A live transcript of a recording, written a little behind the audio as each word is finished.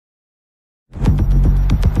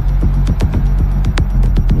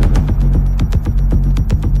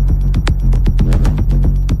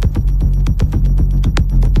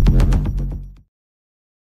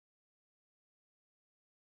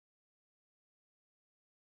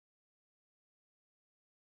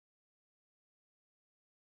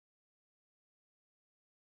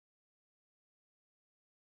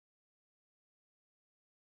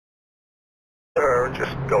her and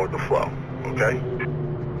just go with the flow, okay?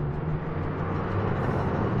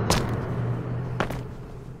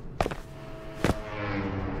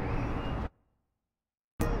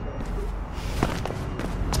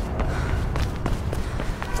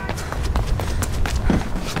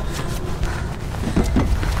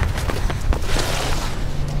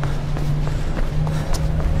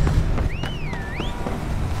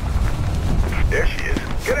 There she is.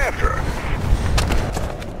 Get after her.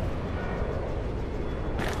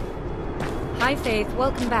 Hi, Faith.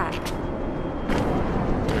 Welcome back.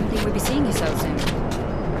 Didn't think we'd be seeing you so soon.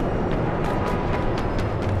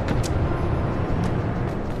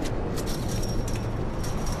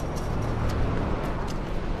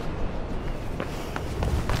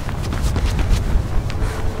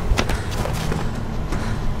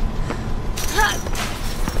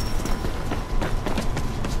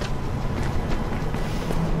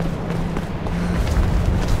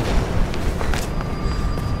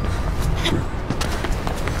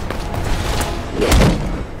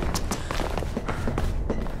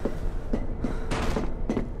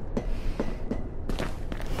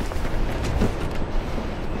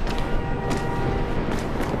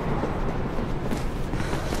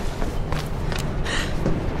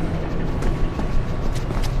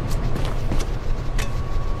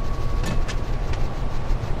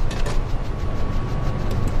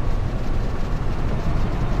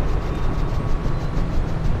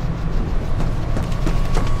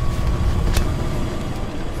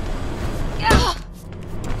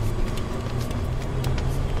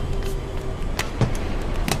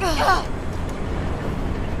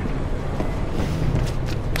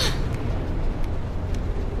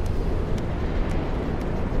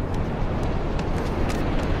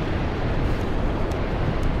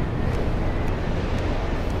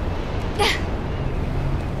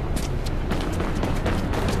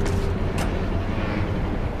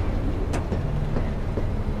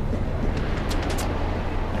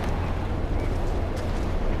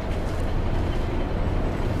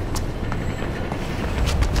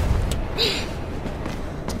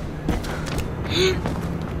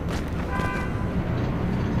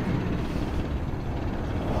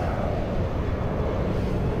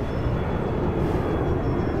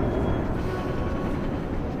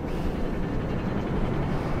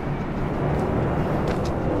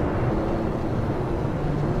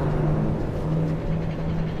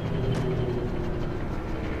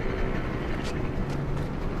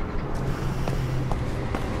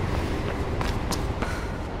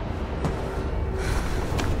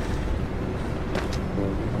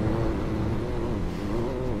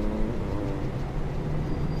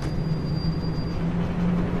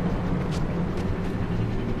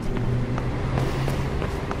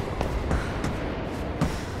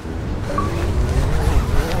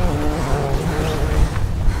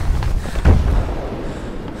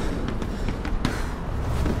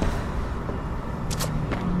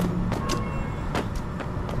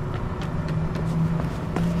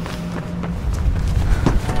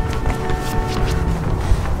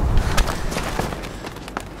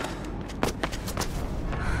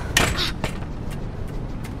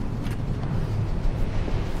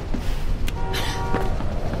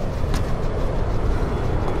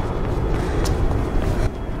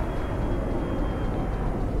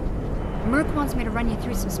 Merc wants me to run you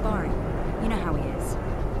through some sparring. You know how he is.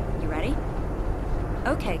 You ready?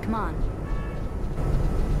 Okay, come on.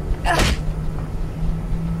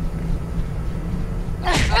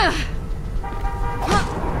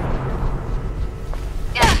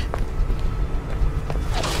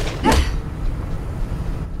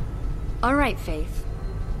 All right, Faith.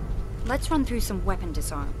 Let's run through some weapon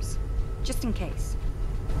disarms, just in case.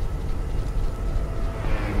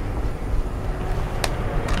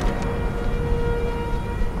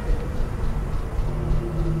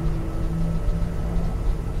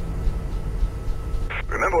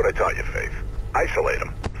 Remember what I taught you, Faith. Isolate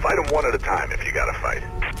them. Fight them one at a time if you gotta fight.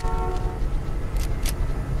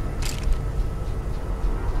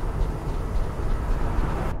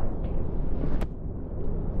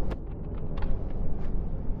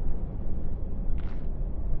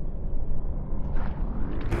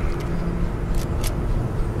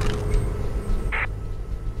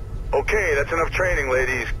 Okay, that's enough training,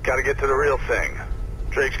 ladies. Gotta get to the real thing.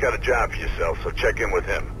 Drake's got a job for yourself, so check in with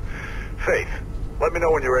him. Faith, let me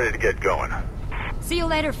know when you're ready to get going. See you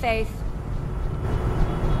later, Faith.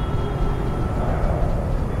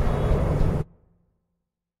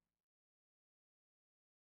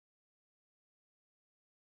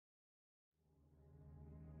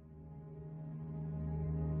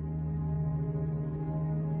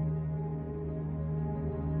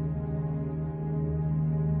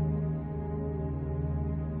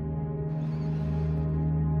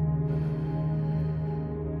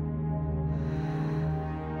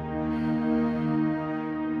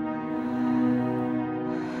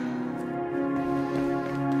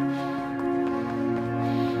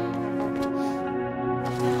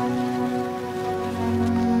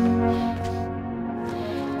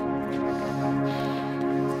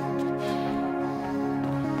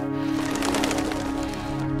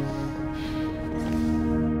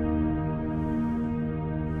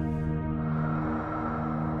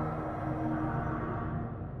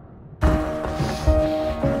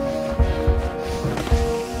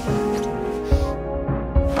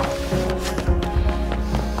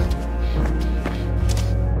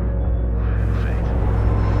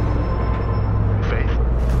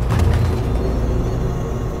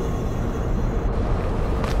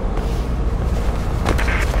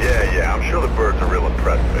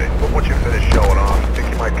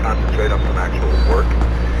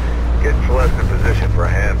 position for a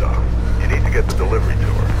handoff. You need to get the delivery to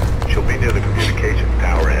her. She'll be near the communications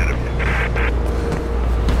tower ahead of you.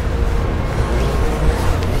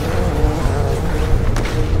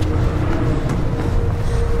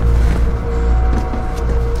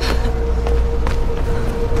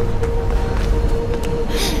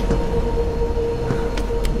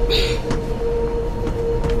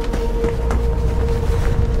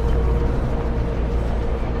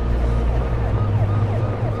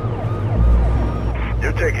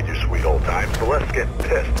 Taking your sweet old time. Celeste's getting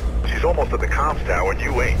pissed. She's almost at the comms tower and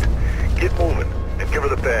you ain't. Get moving and give her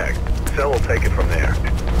the bag. Cell will take it from there.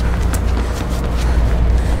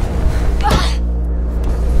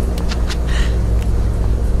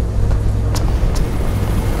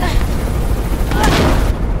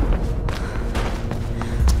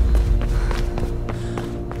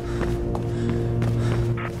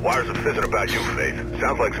 Wires are fizzing about you, Faith.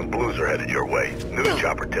 Sounds like some blues are headed your way. News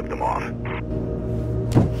chopper tipped them off.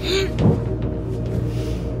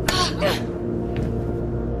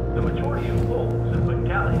 The majority of polls have put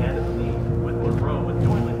Callahan in the lead, with Monroe and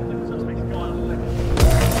Doylan in the suspect's gone second.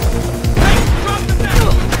 Hey, drop them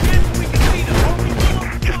down! Yes, we can see them!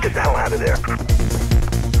 Just get the hell out of there.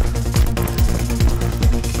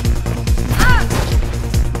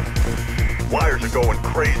 Wires are going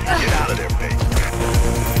crazy. Get out of there, mate.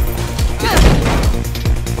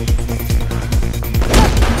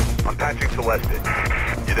 I'm patching Celeste.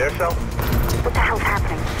 You there, Cell? What the hell's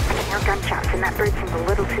happening? I can hear gunshots, and that bird seems a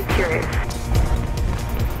little too curious.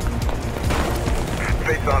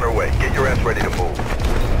 Faith's on her way. Get your ass ready to move.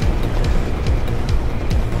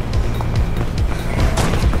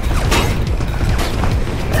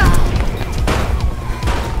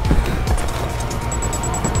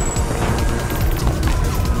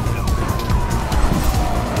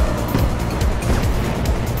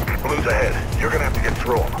 Blue's ahead. You're gonna have to get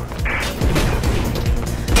through them.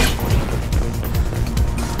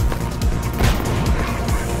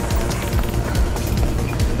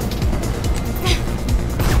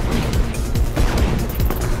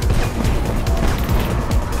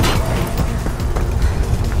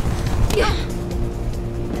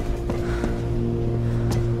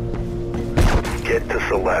 Get to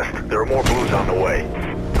Celeste. There are more blues on the way.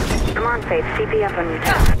 Come on, Faith. CP up on you.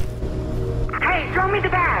 Hey, throw me the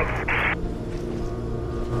bag!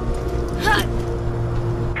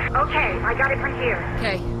 Okay, I got it from here.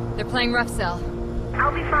 Okay, they're playing rough cell.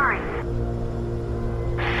 I'll be fine.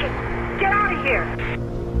 Shit, get out of here!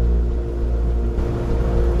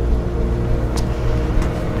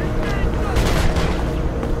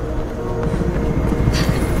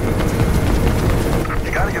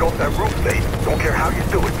 You gotta get off that roof, Faith. Don't care how you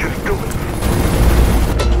do it, just do it.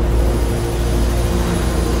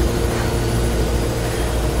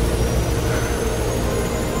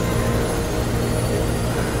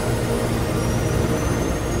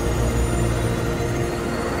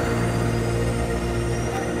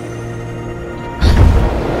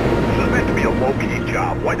 This is meant to be a low-key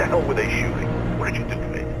job. Why the hell were they shooting? What did you do,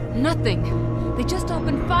 Faith? Nothing. They just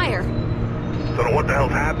opened fire. Don't know what the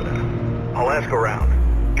hell's happening. I'll ask around.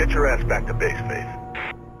 Get your ass back to base, Faith.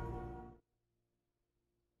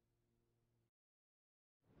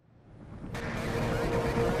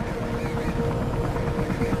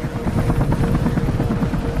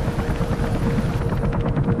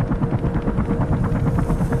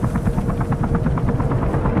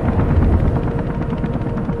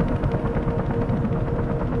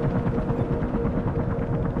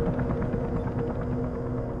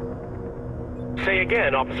 Say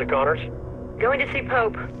again, Officer Connors. Going to see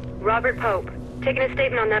Pope. Robert Pope. Taking a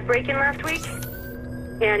statement on that break-in last week?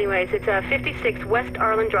 Yeah, anyways, it's 56 West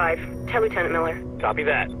Arlen Drive. Tell Lieutenant Miller. Copy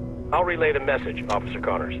that. I'll relay the message, Officer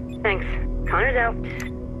Connors. Thanks. Connors out.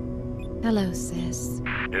 Hello, sis.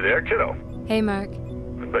 You there, kiddo? Hey, Mark.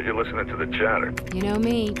 I bet you're listening to the chatter. You know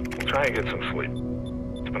me. We'll try and get some sleep.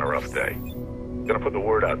 It's been a rough day. Gonna put the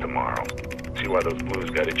word out tomorrow. See why those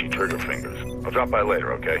blues got itchy trigger fingers. I'll drop by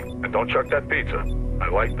later, okay? And don't chuck that pizza. I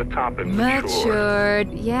like the toppings.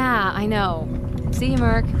 Matured. Yeah, I know. See you,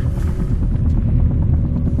 Mark.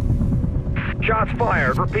 Shots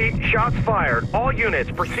fired. Repeat, shots fired. All units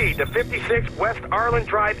proceed to 56 West Arlen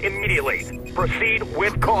Drive immediately. Proceed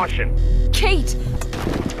with caution. Kate!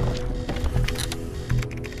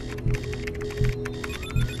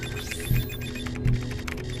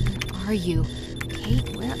 Where are you? Kate,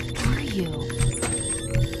 where are you?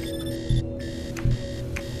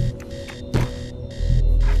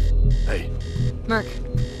 Hey, Merc,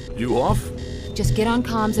 you off? just get on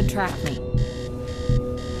comms and track me.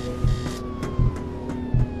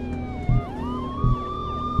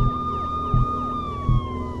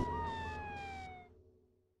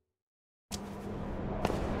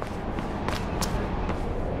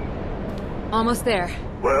 Almost there.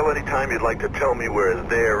 Well, anytime you'd like to tell me where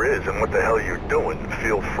there is and what the hell you're doing,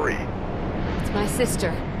 feel free. It's my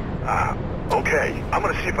sister. Ah, okay. I'm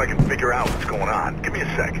gonna see if I can figure out what's going on. Give me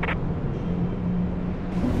a sec.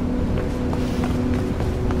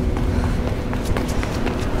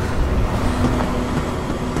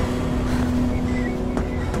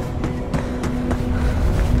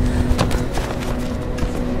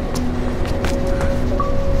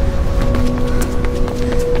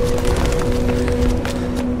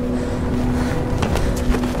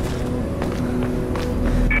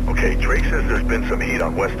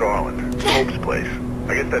 On West Arlen, Pope's place.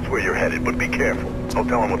 I guess that's where you're headed, but be careful. I'll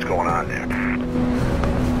tell him what's going on there.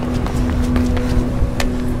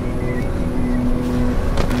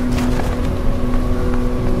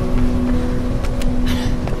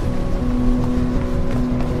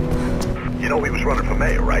 You know he was running for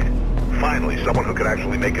mayor, right? Finally, someone who could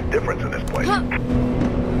actually make a difference in this place.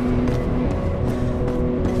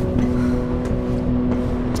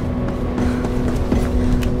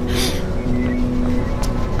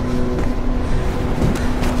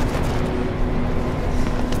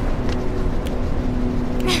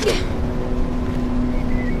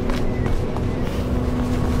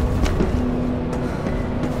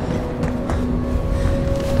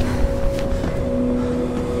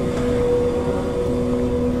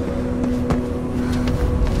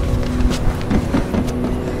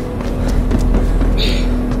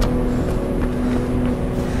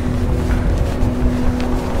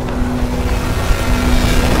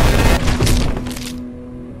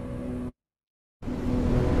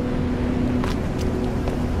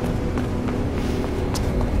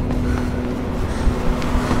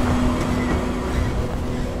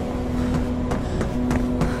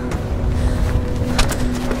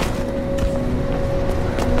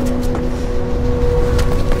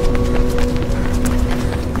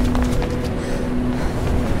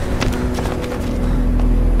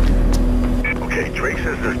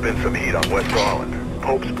 West Arlen,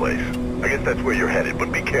 Pope's place. I guess that's where you're headed,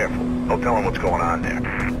 but be careful. I'll tell him what's going on there.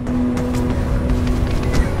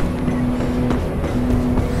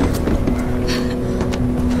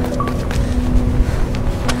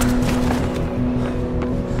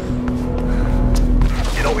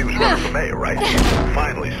 You know he was running for mayor, right?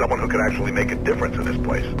 Finally, someone who could actually make a difference in this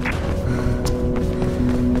place.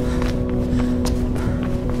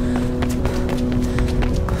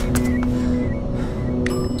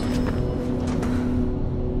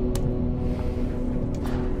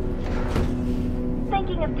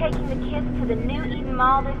 Taking the kids to the New Eden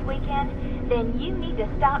Mall this weekend, then you need to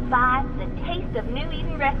stop by the Taste of New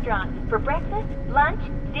Eden restaurant for breakfast, lunch,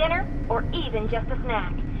 dinner, or even just a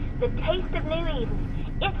snack. The Taste of New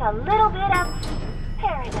Eden. It's a little bit of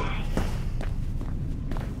paradise.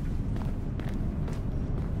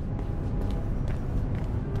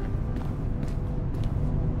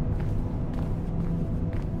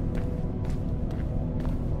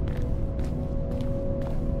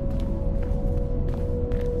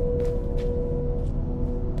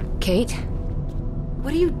 Kate?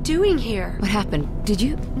 What are you doing here? What happened? Did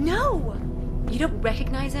you? No! You don't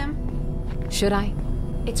recognize him? Should I?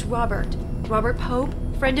 It's Robert. Robert Pope,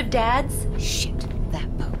 friend of Dad's. Shit, that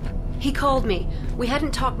Pope. He called me. We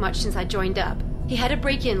hadn't talked much since I joined up. He had a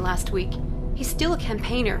break-in last week. He's still a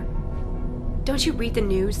campaigner. Don't you read the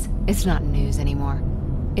news? It's not news anymore.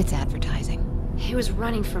 It's advertising. He was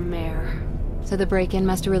running for mayor. So the break-in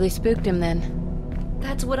must have really spooked him then.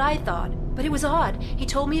 That's what I thought. But it was odd. He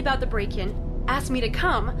told me about the break-in, asked me to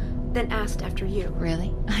come, then asked after you.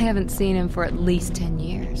 Really? I haven't seen him for at least 10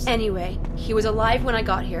 years. Anyway, he was alive when I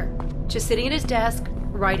got here. Just sitting at his desk,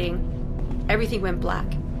 writing. Everything went black.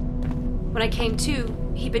 When I came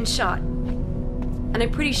to, he'd been shot. And I'm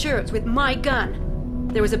pretty sure it's with my gun.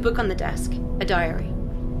 There was a book on the desk, a diary.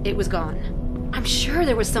 It was gone. I'm sure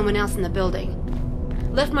there was someone else in the building.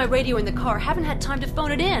 Left my radio in the car, haven't had time to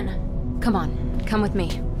phone it in. Come on, come with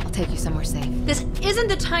me. I'll take you somewhere safe. This isn't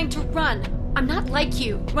the time to run. I'm not like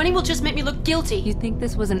you. Running will just make me look guilty. You think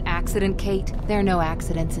this was an accident, Kate? There are no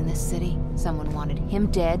accidents in this city. Someone wanted him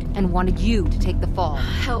dead and wanted you to take the fall.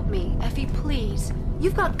 Help me, Effie, please.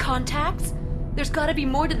 You've got contacts. There's gotta be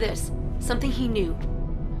more to this. Something he knew.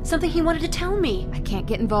 Something he wanted to tell me. I can't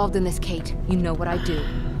get involved in this, Kate. You know what I do.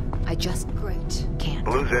 I just can't.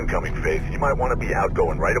 Blue's incoming, Faith. You might want to be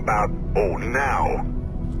outgoing right about, now.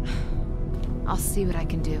 I'll see what I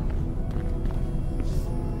can do.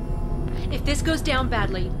 If this goes down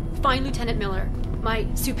badly, find Lieutenant Miller, my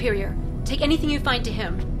superior. Take anything you find to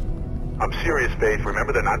him. I'm serious, Faith.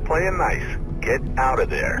 Remember, they're not playing nice. Get out of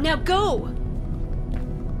there. Now go!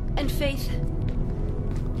 And Faith,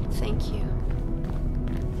 thank you.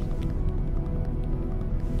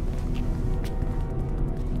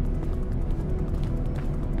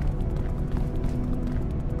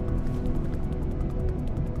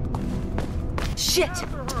 Shit!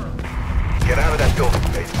 Get out of that building,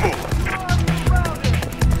 Faith. Move!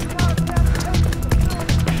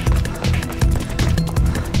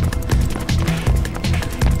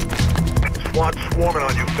 SWAT swarming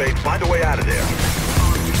on you, Faith. Find a way out of there.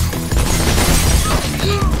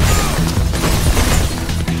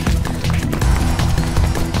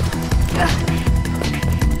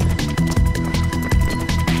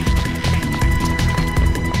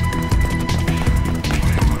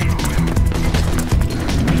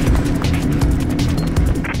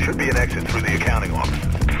 Should be an exit through the accounting office.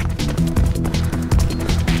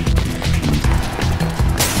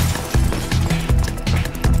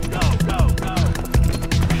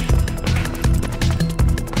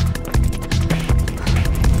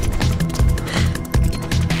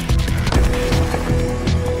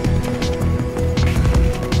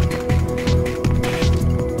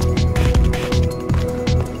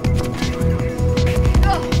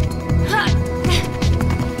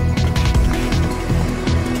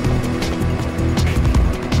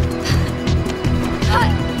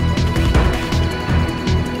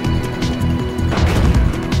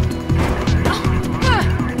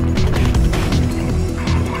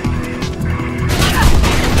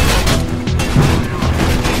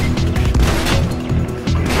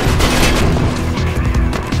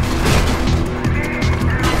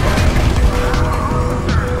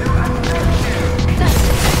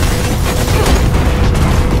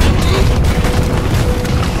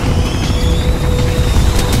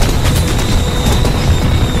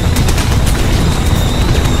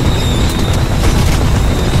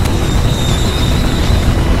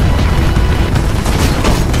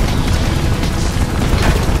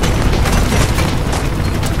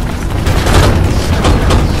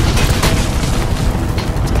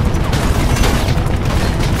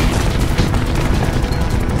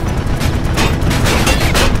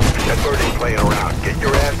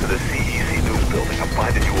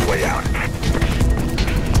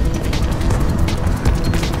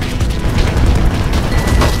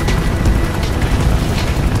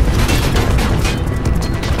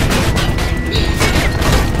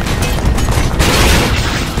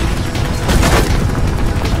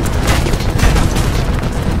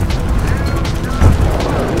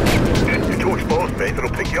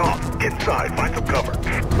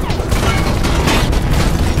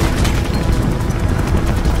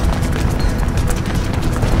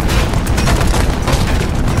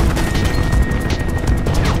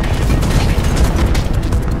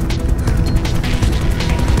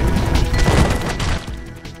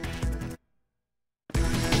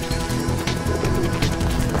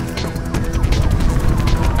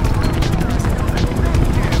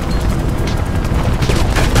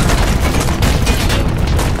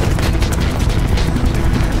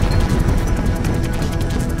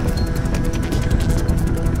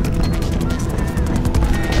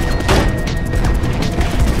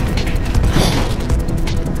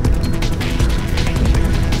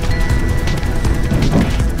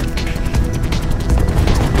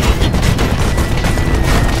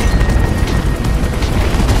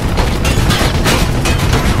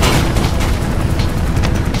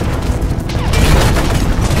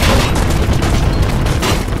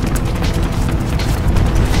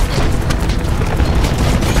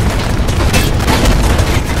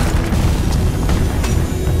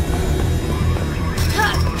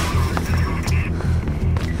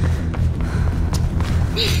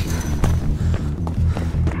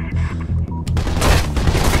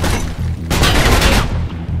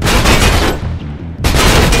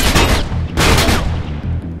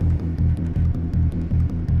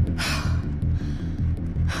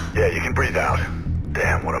 Yeah, you can breathe out.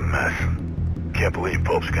 Damn, what a mess. Can't believe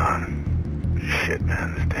Pope's gone. Shit,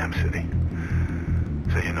 man, this damn city.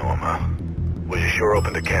 So you know him, huh? Well, you sure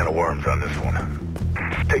opened a can of worms on this one.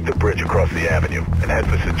 Take the bridge across the avenue and head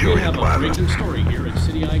for Centurion Plaza. We have a breaking story here at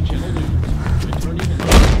City Eye Channel News.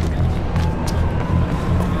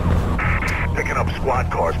 Picking up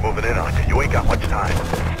squad cars moving in on you. You ain't got much time.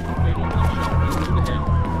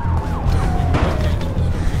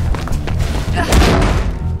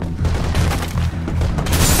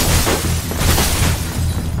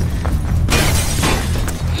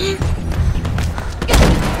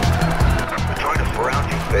 They're trying to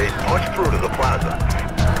surround you, Faith. Punch through to the plaza.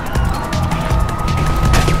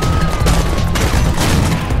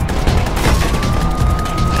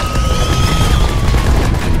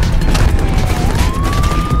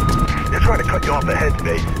 Trying to cut you off the head,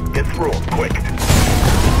 Faith. Get through them, quick.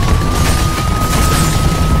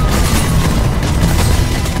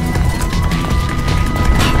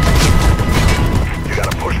 You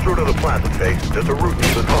gotta push through to to the plaza face. There's a route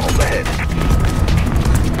through the tunnels ahead.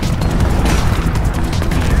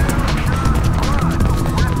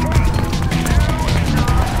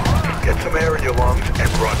 Get some air in your lungs and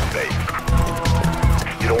run, Faith.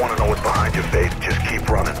 You don't want to know what's behind your face, just keep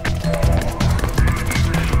running.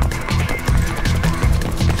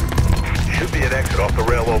 Should be an exit off the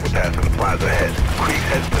rail overpass in the plaza ahead. Creek's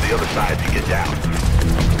heading to the other side to get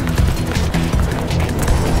down.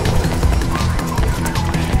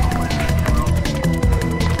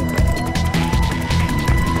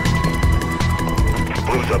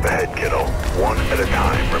 Blue's up ahead, kiddo. One at a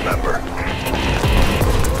time, remember.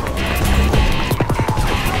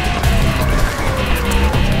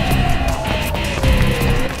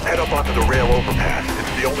 Head up onto the rail overpass.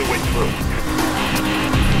 It's the only way through.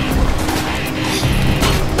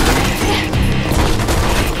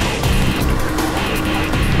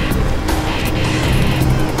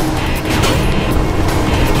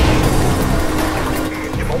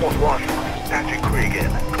 You've almost lost Patrick Krieg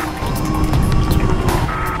in.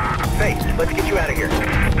 Faith, let's get you out of here.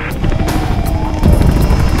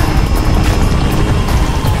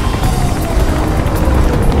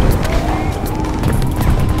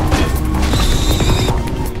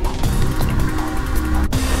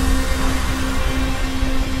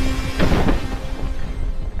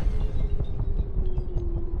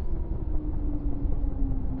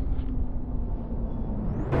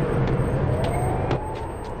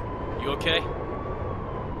 You okay?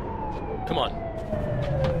 Come on.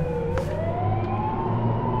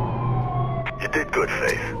 You did good,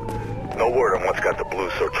 Faith. No word on what's got the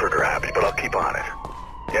Blues so trigger happy, but I'll keep on it.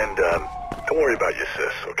 And, don't worry about your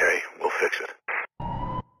sis, okay? We'll fix it.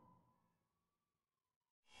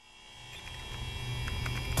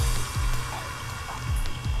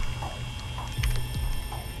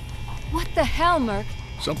 What the hell, Merc?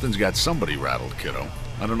 Something's got somebody rattled, kiddo.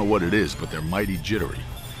 I don't know what it is, but they're mighty jittery.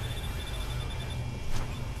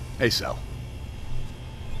 Hey, Sal.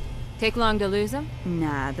 Take long to lose them?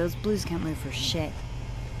 Nah, those Blues can't move for shit.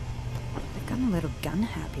 They've gotten a little gun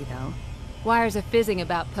happy, though. Wires are fizzing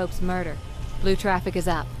about Pope's murder. Blue traffic is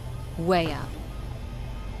up. Way up.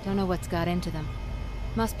 Don't know what's got into them.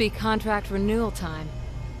 Must be contract renewal time.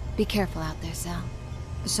 Be careful out there, Sal.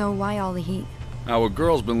 So why all the heat? Our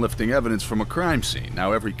girl's been lifting evidence from a crime scene.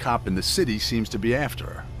 Now every cop in the city seems to be after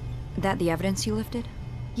her. That the evidence you lifted?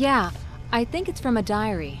 Yeah, I think it's from a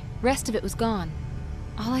diary. Rest of it was gone.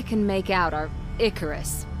 All I can make out are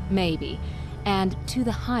Icarus, maybe, and To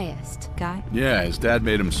the Highest. Guy? Yeah, his dad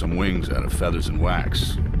made him some wings out of feathers and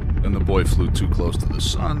wax. Then the boy flew too close to the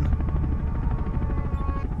sun.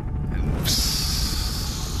 And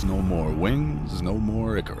psst, no more wings, no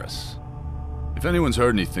more Icarus. If anyone's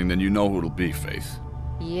heard anything, then you know who it'll be, Faith.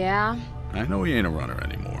 Yeah? I know he ain't a runner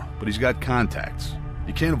anymore, but he's got contacts.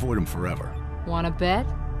 You can't avoid him forever. Wanna bet?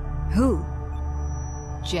 Who?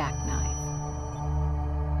 Jackknife.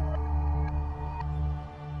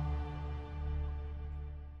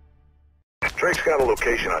 Drake's got a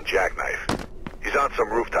location on Jackknife. He's on some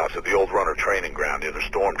rooftops at the old runner training ground near the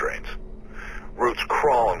storm drains. Route's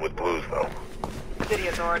crawling with Blues, though. City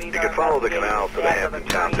authorities You can follow the canal to the death of Hampton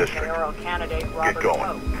Town attorney District. mayoral candidate Robert going.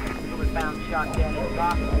 Pope, who was found shot dead in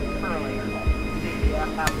Gotham earlier.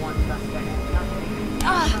 CPF have one suspect in custody. In the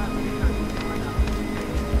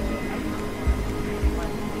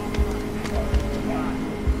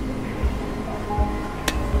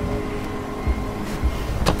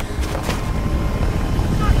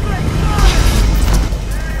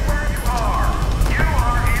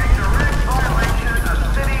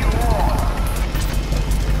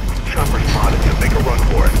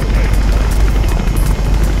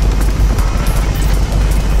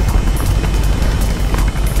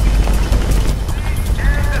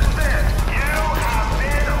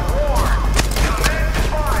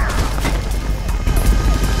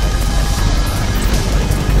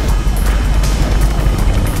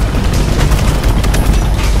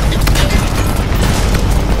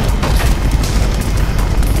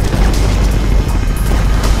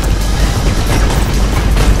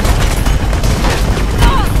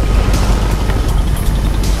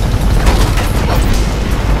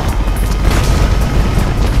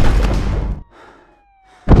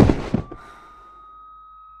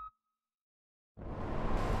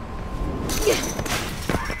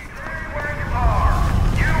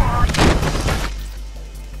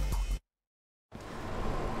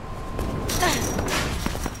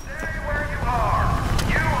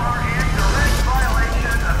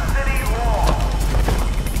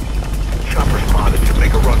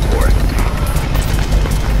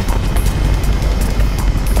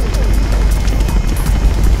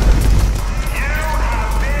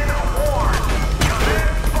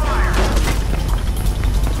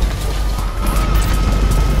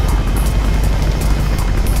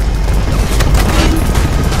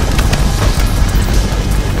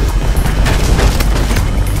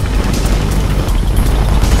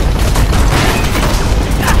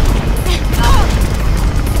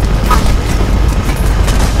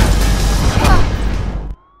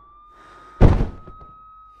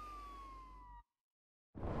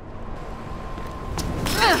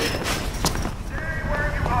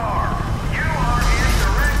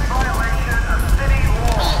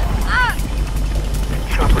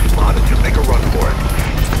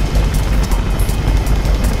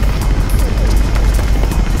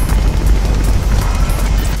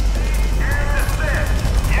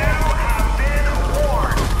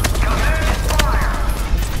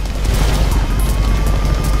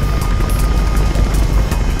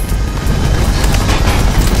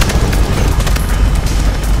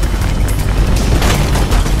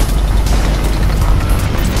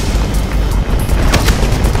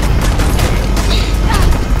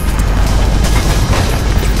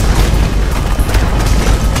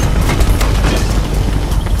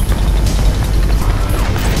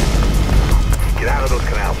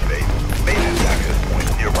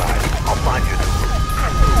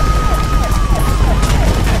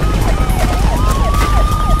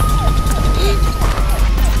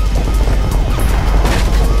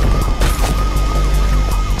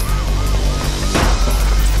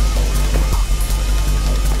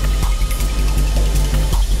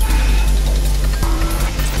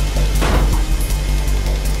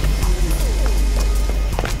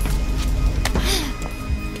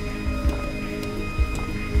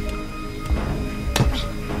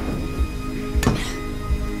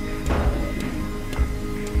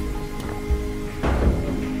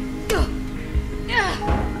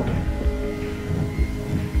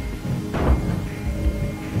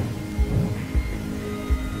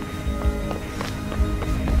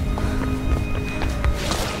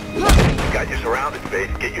surrounded,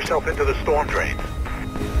 Spade. Get yourself into the storm drains.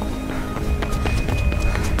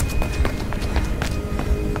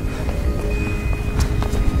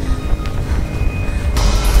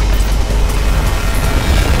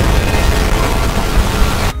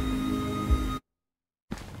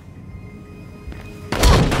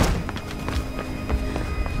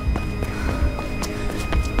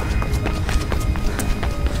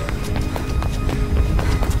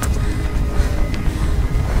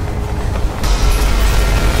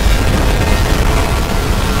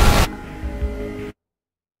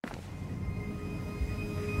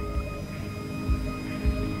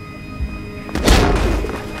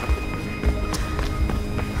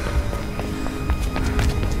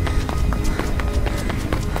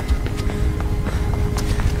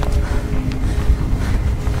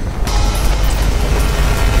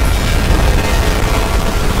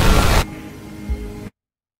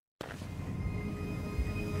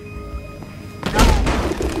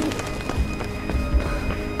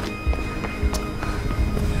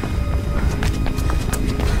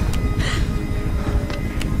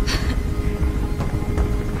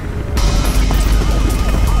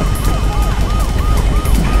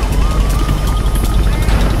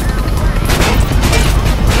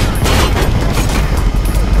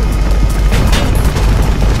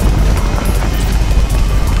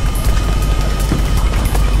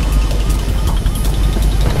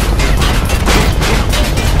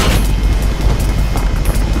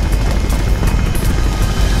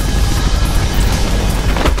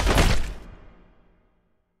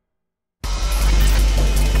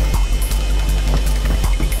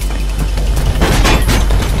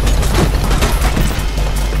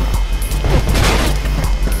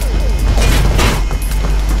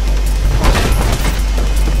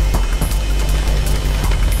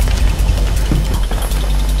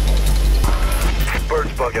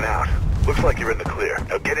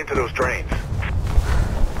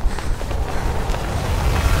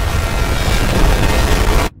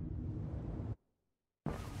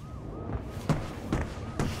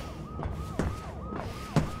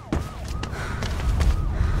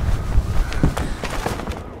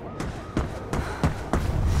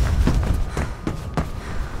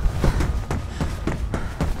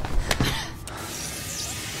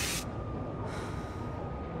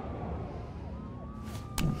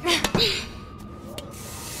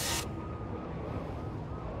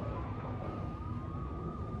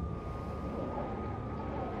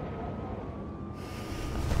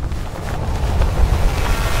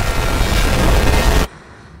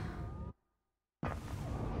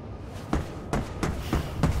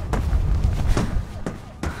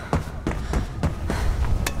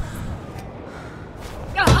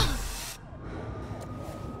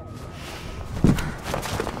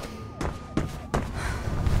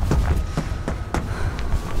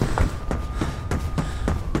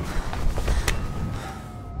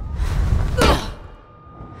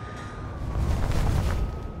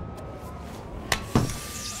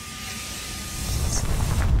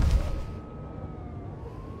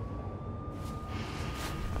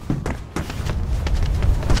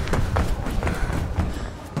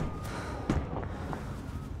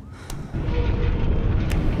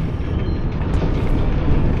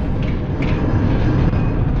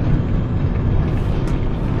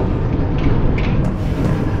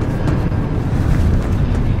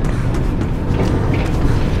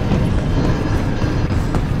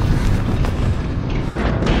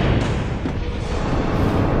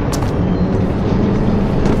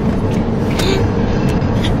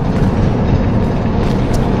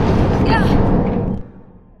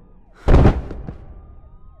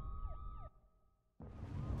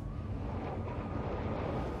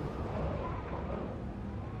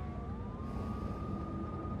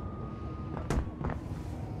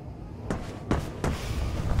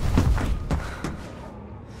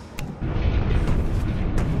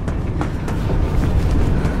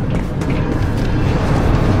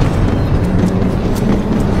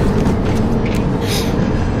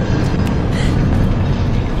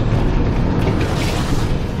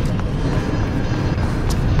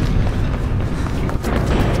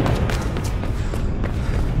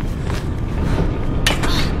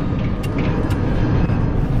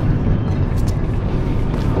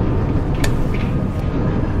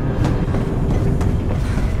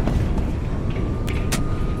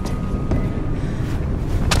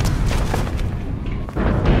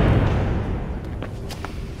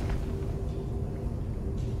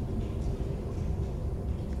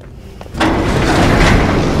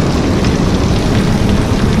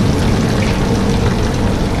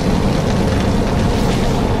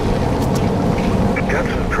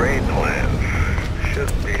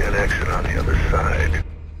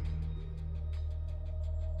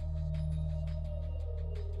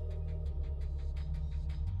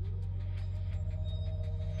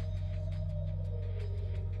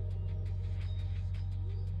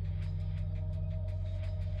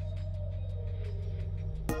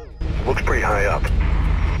 pretty high up.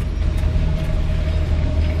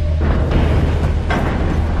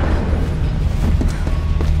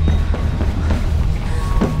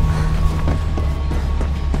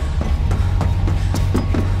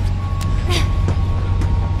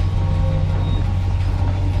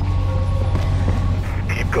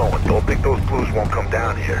 Keep going. Don't think those blues won't come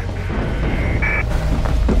down here.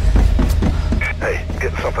 Hey,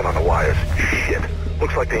 getting something on the wires. Shit.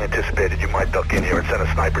 Looks like they anticipated you might duck in here and send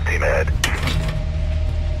a sniper team ahead.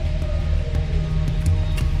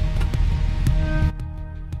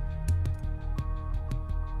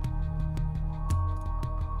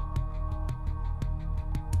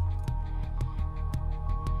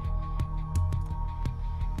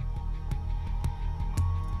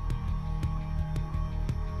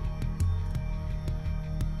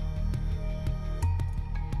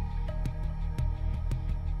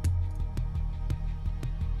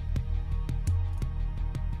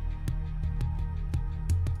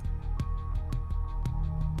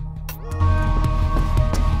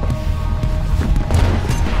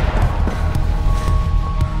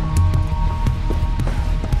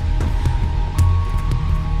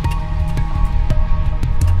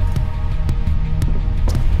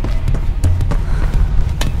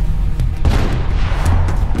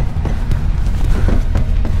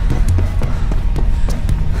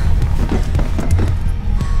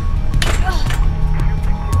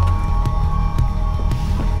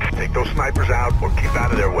 Take those snipers out or keep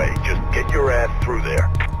out of their way. Just get your ass through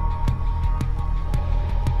there.